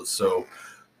talent pool is so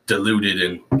diluted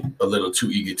and a little too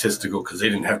egotistical, because they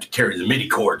didn't have to carry the MIDI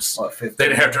chords. What, They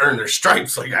didn't have to earn their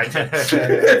stripes like I did.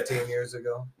 15 years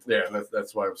ago? Yeah, and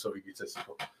that's why I'm so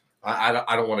egotistical. I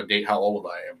don't want to date how old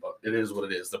I am, but it is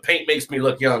what it is. The paint makes me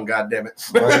look young, God damn it.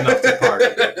 Old enough to party.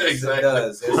 Yes, it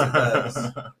does. Yes, it does.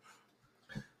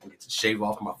 I get to shave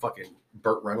off my fucking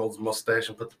Burt Reynolds mustache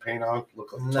and put the paint on.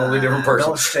 Look like a totally different Don't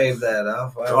person. shave that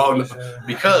off. Why Oh, would no, you?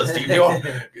 because,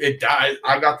 it dyes.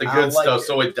 I got the I good like stuff, it.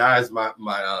 so it dyes my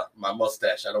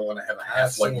mustache. I don't want to have a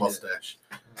half seen like it. mustache.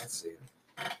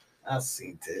 I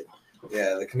see it.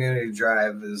 Yeah, the community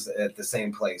drive is at the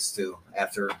same place too.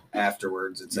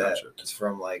 Afterwards, Gotcha. it's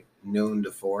from like noon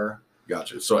to 4.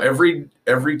 Gotcha. So every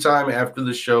time after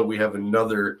the show, we have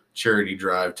another charity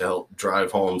drive to help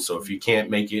drive home. So if you can't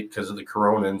make it because of the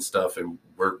corona and stuff, and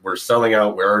we're selling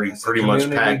out, we're already It's a pretty much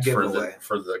community packed giveaway.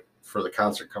 for the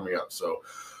concert coming up. So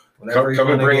Whatever you come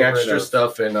and wanna bring get rid extra of.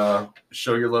 stuff and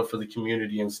show your love for the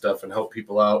community and stuff and help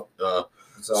people out,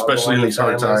 It's all especially in going to these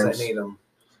hard families times. That need them.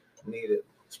 Need it.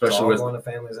 especially It's all with going to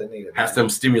families that need it. half them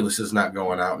stimulus is not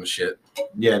going out and shit.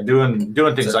 Yeah, doing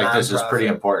It's things a like this is pretty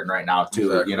nonprofit. important right now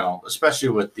too. Exactly. Especially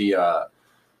with the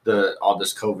all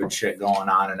this COVID shit going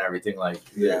on and everything. Like,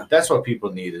 Yeah. that's what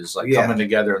people need is like Yeah. coming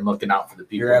together and looking out for the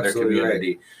people You're in their absolutely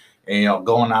community, and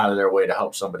going out of their way to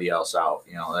help somebody else out.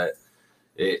 That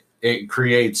it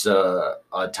creates a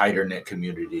tighter knit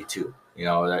community too.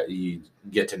 That you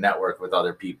get to network with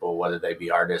other people, whether they be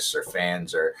artists or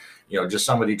fans or just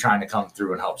somebody trying to come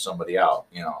through and help somebody out.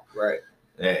 Right.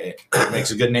 It makes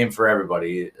a good name for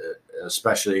everybody,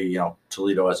 especially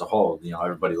Toledo as a whole.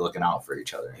 Everybody looking out for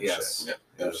each other. and Yes. Yeah,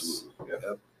 Yes. absolutely. Yeah.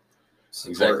 Yep. Support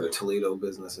Exactly. Toledo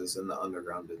businesses and the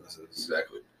underground businesses.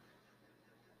 Exactly.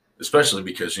 Especially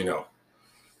because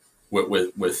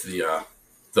with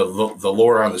the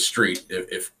lore on the street,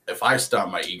 if I stop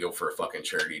my ego for a fucking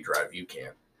charity drive, you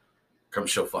can come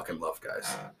show fucking love,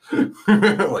 guys.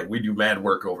 Like, we do mad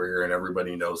work over here, and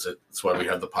everybody knows it. That's why we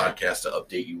have the podcast to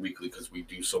update you weekly, because we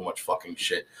do so much fucking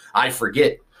shit. I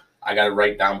forget. I got to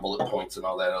write down bullet points and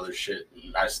all that other shit,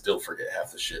 and I still forget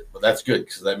half the shit. But that's good,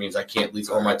 because that means I can't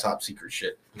leak all my top secret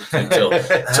shit until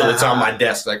it's on my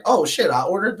desk. Like, oh shit, I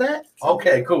ordered that?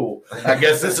 Okay, cool. I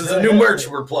guess this is a new merch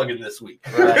we're plugging this week.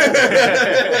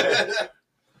 It's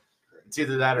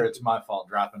either that or it's my fault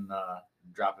dropping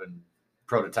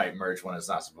prototype merch when it's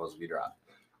not supposed to be dropped.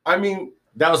 I mean,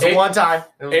 That was the one time.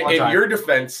 It was one in time. your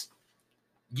defense,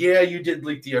 yeah, you did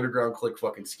leak the Underground Click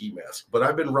fucking ski mask, but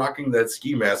I've been rocking that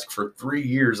ski mask for 3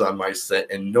 years on my set,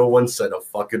 and no one said a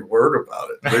fucking word about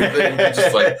it. They're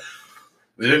just like,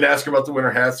 they didn't ask about the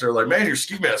winter hats. They're like, man, your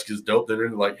ski mask is dope. They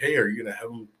didn't like, hey, are you gonna have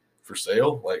them for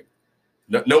sale? Like,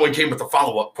 no one came with the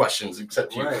follow-up questions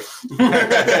except you. Right.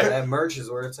 That merch is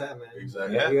where it's at, man.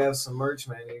 Exactly. Yeah. You have some merch,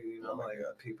 man. You know, Oh my like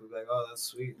God. people be like, oh, that's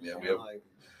sweet. Yeah, we You know, have like,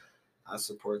 I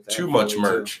support that. Too much fully,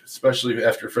 too. merch, especially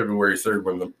after February 3rd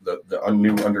when the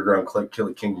new Underground Click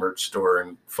Killer King merch store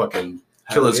and fucking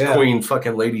Killer's yeah. Queen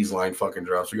fucking ladies line fucking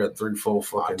drops. We got 3 full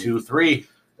fucking 2, 3.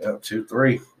 Yeah, 2,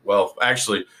 3. Well,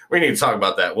 actually, we need to talk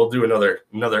about that. We'll do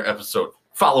another episode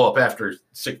follow up after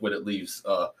Sick With It leaves,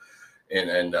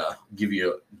 and give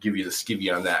you the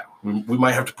skivvy on that. We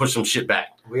might have to push some shit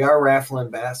back. We are raffling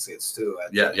baskets too.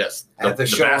 Yes. At the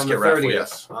show on the 30th. raffle,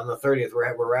 yes. On the 30th,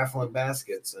 we're raffling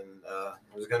baskets, and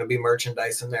there's going to be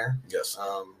merchandise in there. Yes.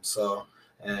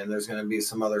 And there's going to be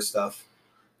some other stuff.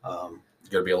 There's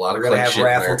gonna be a lot We're of going to have shit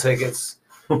raffle in there. tickets.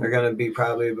 They're going to be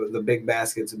probably the big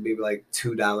baskets would be like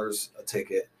 $2 a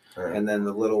ticket, Right. and then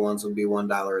the little ones would be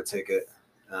 $1 a ticket.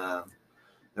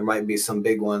 There might be some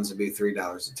big ones that be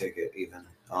 $3 a ticket even.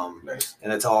 Nice.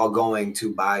 And it's all going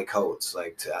to buy coats,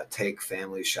 like to take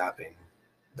families shopping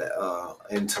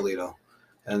in Toledo.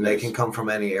 And they Nice. can come from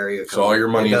any area code. So all your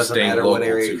money It is doesn't staying matter local what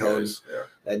area too, code. guys.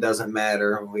 Yeah. It doesn't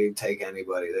matter. We take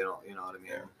anybody. They don't, you know what I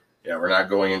mean? Yeah, we're not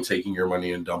going and taking your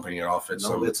money and dumping it off at No,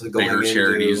 some it's going bigger into-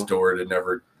 charity's door to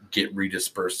never get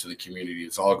redispersed to the community.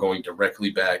 It's all going directly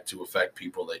back to affect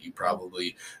people that you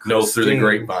probably know through the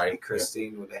grapevine.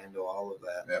 Christine would handle all of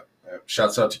that. Yeah.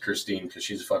 Shouts out to Christine because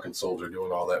she's a fucking soldier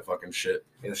doing all that fucking shit.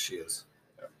 Yes, she is.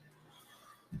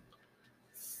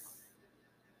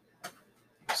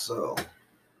 So,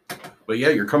 But yeah,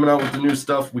 you're coming out with the new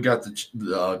stuff. We got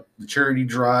the charity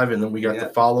drive, and then we got the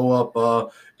follow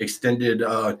up extended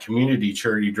community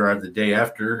charity drive the day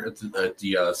after at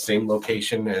the same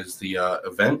location as the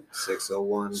event.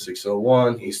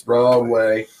 601 East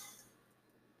Broadway,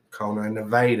 Kona,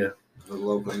 Nevada. the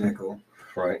local nickel.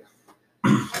 Right.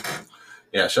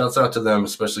 Yeah, shouts out to them,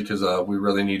 especially because we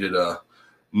really needed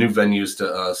new venues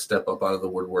to step up out of the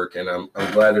woodwork, and I'm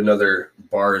glad another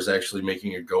bar is actually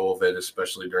making a go of it,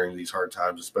 especially during these hard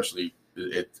times. Especially,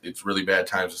 it's really bad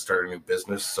times to start a new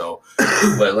business. So,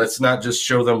 but let's not just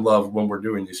show them love when we're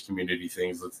doing these community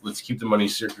things. Let's keep the money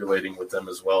circulating with them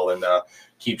as well, and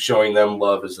keep showing them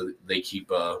love as they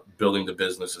keep building the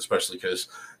business, especially because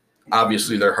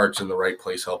obviously their heart's in the right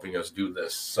place helping us do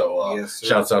this. So Yes, sir.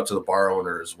 shouts out to the bar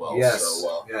owner as well. Yes,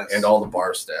 So, yes. and all the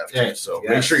bar staff too. Yeah, So yes.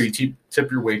 make sure you tip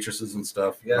your waitresses and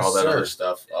stuff and Yes, all that sir. other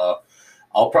stuff.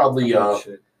 I'll probably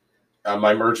Shit. on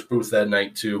my merch booth that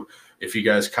night too. If you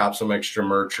guys cop some extra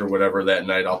merch or whatever that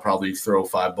night, I'll probably throw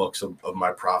 $5 of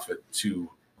my profit to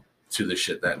the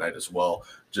shit that night as well,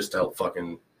 just to help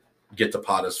fucking get the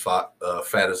pot as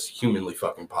fat as humanly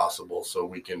fucking possible, so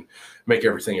we can make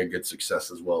everything a good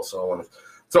success as well. So I want to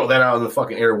throw that out in the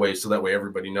fucking airways so that way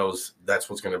everybody knows that's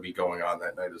what's going to be going on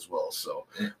that night as well. So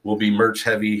we'll be merch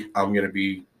heavy. I'm going to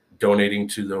be donating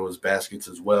to those baskets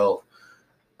as well.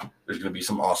 There's going to be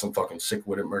some awesome fucking Sick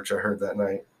With It merch I heard that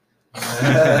night.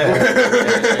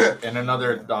 And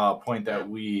another point that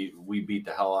we beat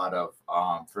the hell out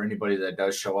of, for anybody that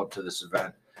does show up to this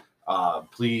event,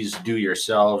 please do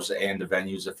yourselves and the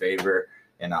venues a favor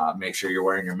and make sure you're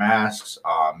wearing your masks.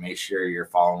 Make sure you're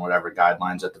following whatever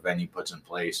guidelines that the venue puts in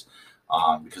place,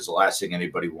 because the last thing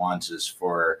anybody wants is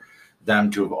for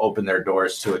them to have opened their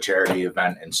doors to a charity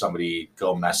event and somebody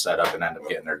go mess that up and end up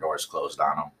getting their doors closed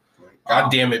on them.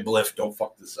 God damn it, Bliff, don't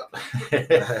fuck this up.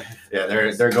 Yeah,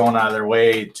 they're going out of their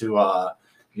way to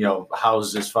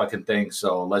house this fucking thing.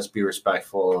 So let's be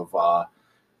respectful of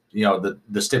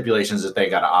the stipulations that they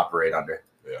got to operate under.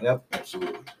 Yeah, Yep.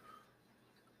 absolutely.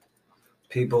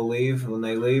 People leave. When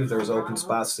they leave, there's open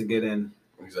spots to get in.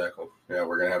 Exactly. Yeah,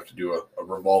 we're gonna have to do a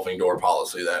revolving door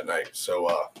policy that night.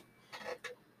 So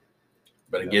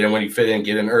better get in when you fit in,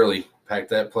 get in early, pack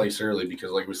that place early,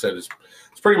 because like we said, it's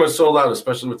pretty much sold out,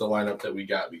 especially with the lineup that we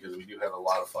got, because we do have a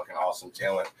lot of fucking awesome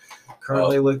talent.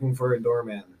 Currently looking for a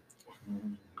doorman.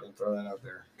 Gonna throw that out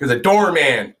there. You're the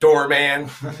doorman.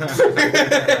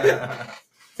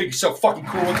 Think you're so fucking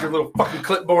cool with your little fucking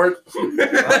clipboard.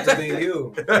 About to be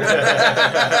you.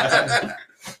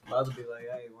 About to be like,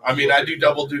 hey. I mean, I do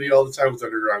double duty all the time with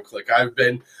Underground Click. I've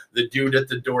been the dude at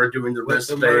the door doing the With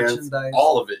the wristbands, merchandise.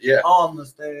 all of it. Yeah. On the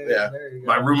stage. Yeah. There you go.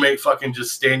 My roommate fucking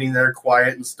just standing there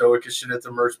quiet and stoic as shit at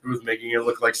the merch booth, making it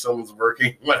look like someone's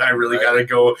working when I really got to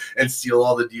go and steal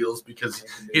all the deals because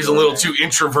he's a little too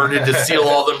introverted to steal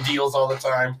all them deals all the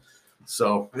time.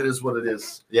 So it is what it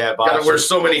is. Yeah, Gotta wear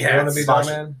so many You want hats. to be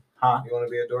doorman? Huh? You want to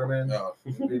be a doorman? No.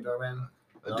 You wanna be a doorman?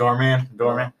 A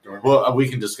doorman. Well, we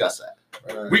can discuss that.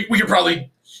 We could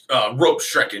probably rope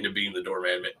Shrek into being the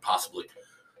doorman, possibly.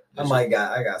 I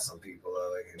got some people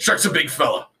though. Shrek's a big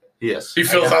fella. Yes. He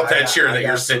fills out that chair that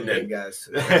you're sitting in. Guys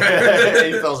too.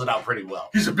 He fills it out pretty well.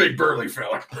 He's a big burly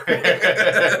fella.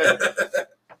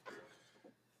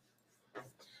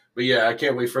 But yeah, I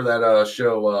can't wait for that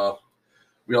show.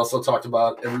 We also talked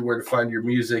about everywhere to find your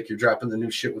music. You're dropping the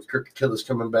new shit with Crooked Killers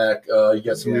coming back. You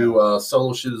got some new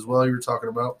solo shit as well you were talking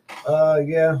about.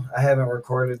 Yeah, I haven't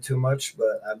recorded too much,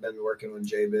 but I've been working with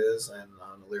J-Biz and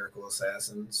on Lyrical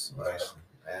Assassins. Nice.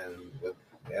 And with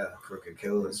Crooked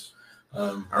Killers.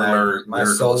 I remember my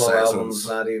Lyrical solo Assassins. album's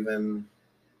not even.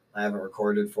 I haven't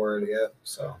recorded for it yet,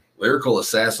 so Lyrical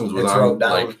Assassins was it's on wrote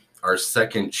down. like our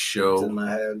second It's show. in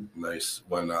my head. Nice.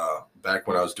 When back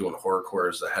when I was doing horrorcore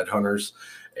as the Headhunters,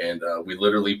 and we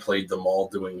literally played the mall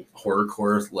doing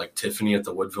horrorcore like Tiffany at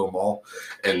the Woodville Mall,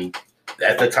 and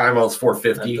at the time I was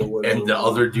 450, and the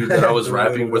other dude that I was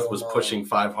rapping with was pushing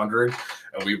 500,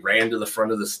 and we ran to the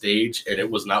front of the stage, and it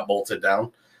was not bolted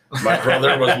down. My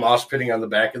brother was mosh pitting on the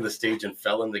back of the stage and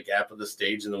fell in the gap of the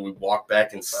stage, and then we walked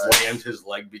back and slammed his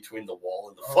leg between the wall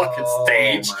and the fucking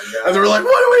stage. And they were like,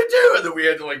 "What do we do?" And then we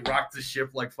had to like rock the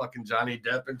ship like fucking Johnny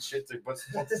Depp and shit to put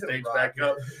the stage back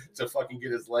up to fucking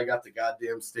get his leg out the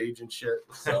goddamn stage and shit.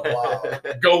 So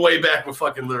go way back with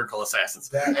fucking Lyrical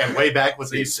Assassins. And way back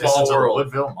with the Small Small World.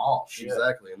 Woodville Mall. Shit.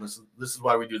 Exactly, and this is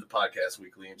why we do the podcast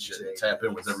weekly and shit. And tap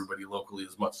in with everybody locally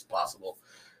as much as possible.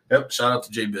 Yep, shout out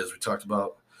to J-Biz. We talked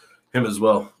about him as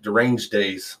well. Deranged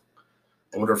Days.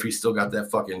 I wonder if he's still got that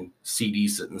fucking CD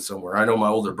sitting somewhere. I know my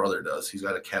older brother does. He's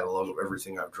got a catalog of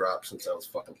everything I've dropped since I was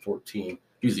fucking 14.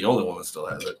 He's the only one that still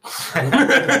has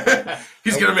it.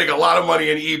 He's gonna make a lot of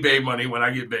money in eBay money when I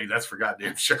get big. That's for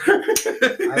goddamn sure.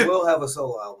 I will have a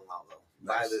solo album out though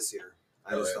by Nice. this year.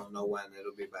 I just don't know when.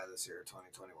 It'll be by this year,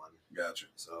 2021. Gotcha.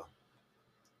 So,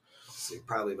 see,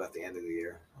 probably about the end of the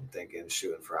year. I'm thinking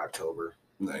shooting for October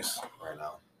Nice. right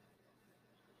now.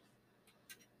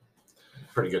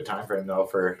 Pretty good time frame though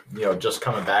for just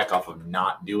coming back off of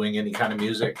not doing any kind of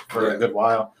music for Yeah. a good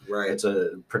while. Right. It's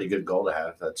a pretty good goal to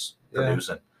have. That's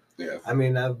producing. Yeah. I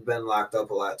mean, I've been locked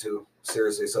up a lot too.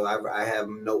 Seriously. So I have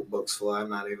notebooks full. I'm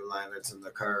not even lying. It's in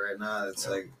the car right now. It's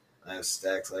like I have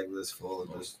stacks like this full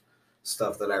of just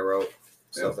stuff that I wrote.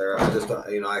 Stuff there. I just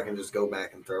don't, I can just go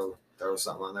back and throw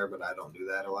something on there, but I don't do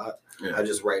that a lot. Yeah. I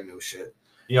just write new shit.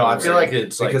 I feel like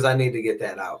it's because like I need to get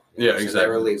that out. Yeah, So that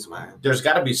exactly. relieves my. there's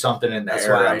got to be something in the That's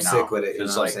air why right I'm now. sick with it. You know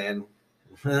It's what like I'm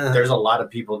saying? there's a lot of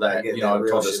people I that get have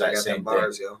real told us shit. I that got same them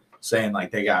bars, thing, yo. saying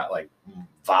like they got like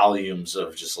volumes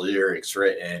of just lyrics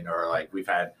written, or like we've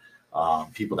had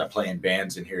people that play in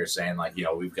bands in here saying like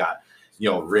we've got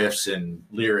riffs and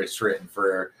lyrics written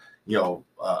for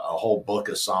a whole book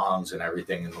of songs and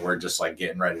everything, and we're just like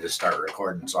getting ready to start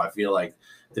recording. So I feel like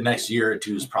the next year or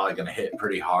two is probably going to hit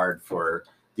pretty hard for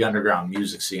the underground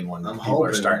music scene when I'm people are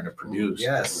hoping. starting to produce.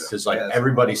 Yes. Because like Yes.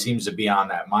 everybody seems to be on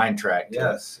that mind track to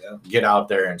Yes. Yeah. get out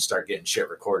there and start getting shit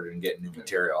recorded and getting new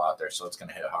material out there. So it's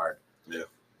gonna hit hard. Yeah.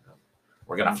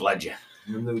 We're gonna flood you.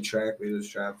 The new track we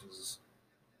just dropped is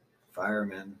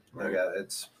Fireman.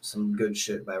 It's some good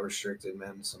shit by Restricted,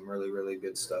 man. Some really, really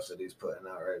good stuff that he's putting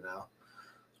out right now.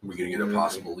 We're gonna get a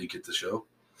possible leak at the show.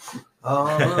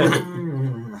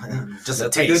 Just That's a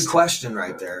a good taste. question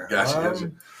right there.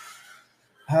 Gotcha.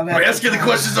 How I'm asking the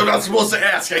questions I'm not supposed to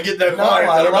ask. I get that vibe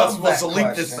that I'm not supposed to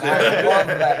leak this. I love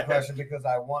that question because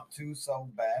I want to so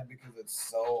bad because it's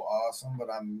so awesome. But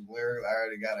I'm literally, I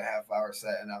already got a half-hour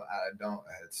set and I don't.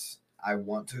 I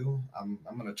want to. I'm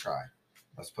gonna try.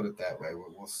 Let's put it that way.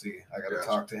 We'll see. I got to Gotcha.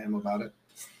 talk to him about it.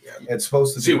 Yeah. It's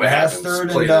supposed to See be what happens.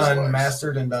 Play this live.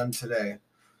 mastered and done today.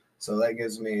 So that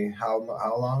gives me how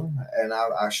long, and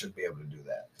I should be able to do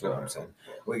that. You know what I'm saying?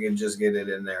 We can just get it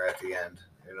in there at the end,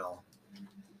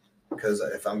 because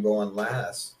if I'm going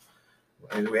last,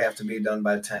 we have to be done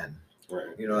by 10. Right.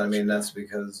 You know what I mean? That's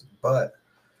because, but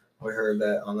we heard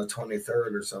that on the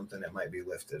 23rd or something, it might be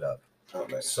lifted up. Oh,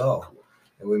 nice. So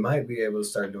we might be able to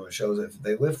start doing shows. If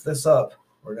they lift this up,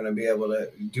 we're going to be able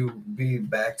to be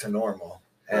back to normal,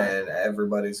 and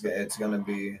it's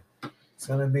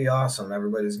going to be awesome.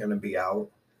 Everybody's going to be out.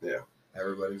 Yeah.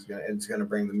 It's going to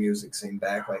bring the music scene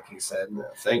back, like he said. Yeah,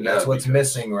 thank That's God, what's because-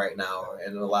 missing right now,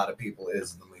 and a lot of people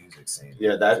is the music scene.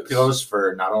 Yeah, that goes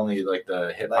for not only like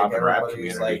the hip hop Like and rap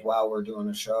everybody's community. like, wow, we're doing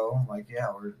a show. Like, yeah,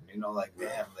 we're like,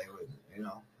 damn, they would,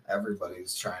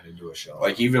 everybody's trying to do a show.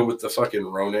 Like even with the fucking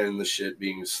Rona and the shit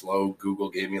being slow, Google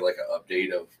gave me like an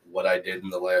update of what I did in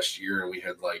the last year, and we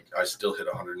had I still hit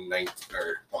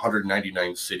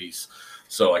 199 cities.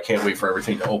 So I can't wait for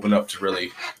everything to open up to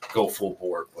really go full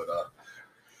bore. But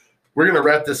we're gonna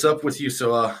wrap this up with you,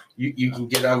 so you can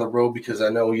get on the road because I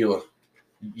know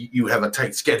you have a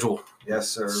tight schedule. Yes,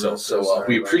 sir. So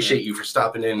we appreciate you for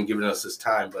stopping in and giving us this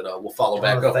time. But we'll follow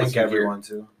back up. Thank with you everyone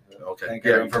too. Okay. Thank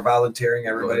Yeah. everyone for volunteering.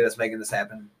 Everybody that's making this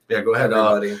happen. Yeah. Go ahead.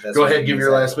 Everybody that's Go ahead. making Give this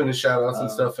your last happen. minute shout outs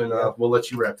and stuff, and yeah. we'll let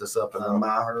you wrap this up. And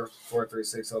Maher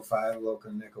 43605,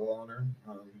 local nickel owner.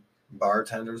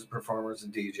 bartenders, performers,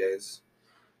 and DJs,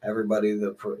 everybody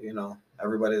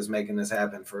everybody is making this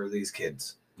happen for these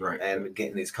kids Right. and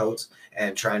getting these coats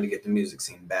and trying to get the music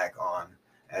scene back on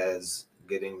as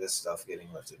getting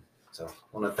lifted. So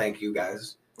I want to thank you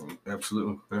guys.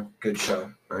 Absolutely. Yeah. Good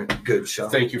show. Right. Good show.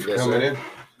 Thank you for Yes, coming sir. in.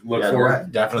 Look Yeah,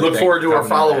 forward. definitely. Look thank forward you to for our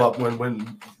coming in, follow up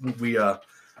when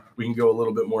we can go a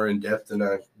little bit more in depth and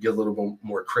get a little bit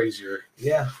more crazier.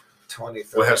 Yeah.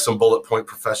 23rd. We'll have some bullet point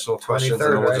professional questions, and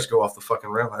 23rd, then we'll right? just go off the fucking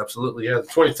rail. Absolutely, yeah. The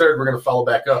 23rd, we're gonna follow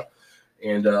back up,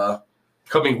 and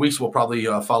coming weeks we'll probably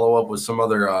follow up with some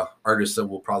other artists that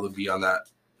will probably be on that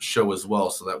show as well.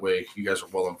 So that way, you guys are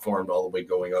well informed all the way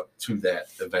going up to that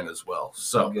event as well.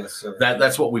 So Yes, sir.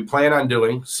 that's what we plan on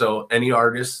doing. So any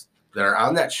artists that are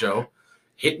on that show,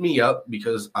 hit me up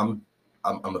because I'm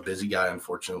a busy guy,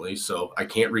 unfortunately. So I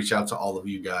can't reach out to all of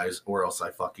you guys, or else I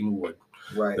fucking would.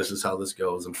 Right. This is how this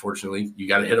goes. Unfortunately, you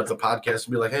got to hit up the podcast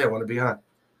and be like, "Hey, I want to be on."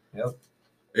 Yep.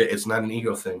 It's not an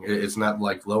ego thing. It's not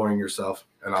like lowering yourself,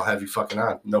 and I'll have you fucking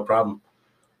on, no problem.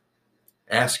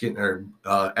 Ask it or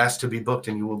ask to be booked,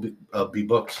 and you will be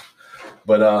booked.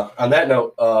 But on that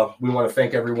note, we want to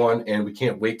thank everyone, and we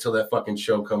can't wait till that fucking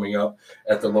show coming up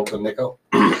at the local Nico.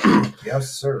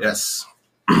 Yes, sir. Yes.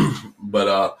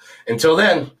 But until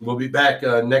then, we'll be back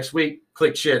next week.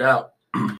 Click shit out.